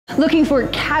Looking for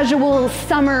casual,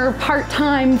 summer,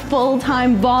 part-time,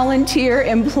 full-time volunteer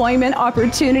employment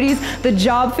opportunities? The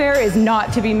job fair is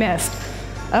not to be missed.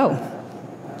 Oh,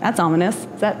 that's ominous.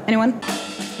 Is that anyone?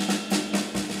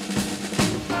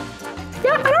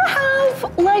 Yeah, I don't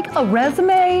have like a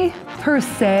resume per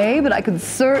se, but I could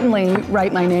certainly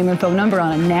write my name and phone number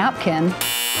on a napkin.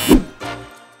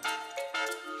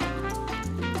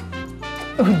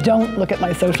 Oh, don't look at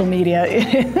my social media.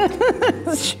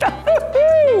 That's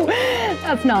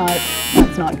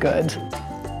not good.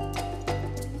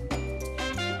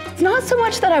 It's not so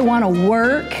much that I want to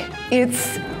work,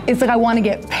 it's like I want to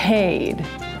get paid,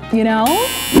 you know?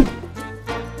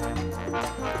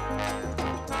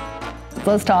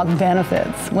 Let's talk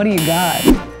benefits. What do you got?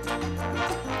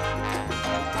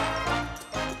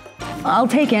 I'll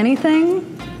take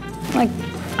anything. Like,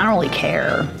 I don't really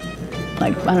care.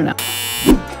 Like, I don't know.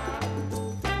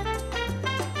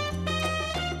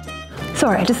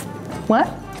 Sorry, what?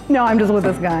 No, I'm just with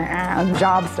this guy.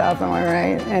 Job stuff, am I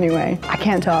right? Anyway, I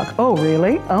can't talk. Oh,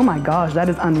 really? Oh my gosh, that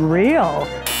is unreal.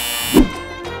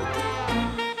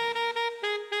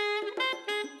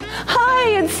 Hi,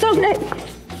 it's so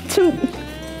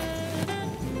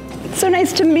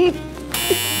nice to meet.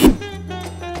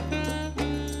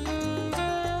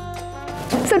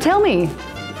 So tell me,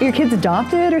 are your kids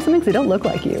adopted or something? Because they don't look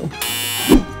like you.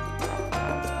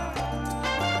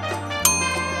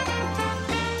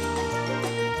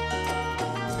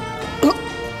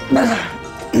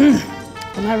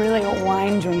 I'm not really a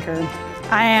wine drinker.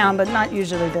 I am, but not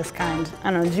usually this kind.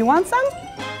 I don't know, do you want some?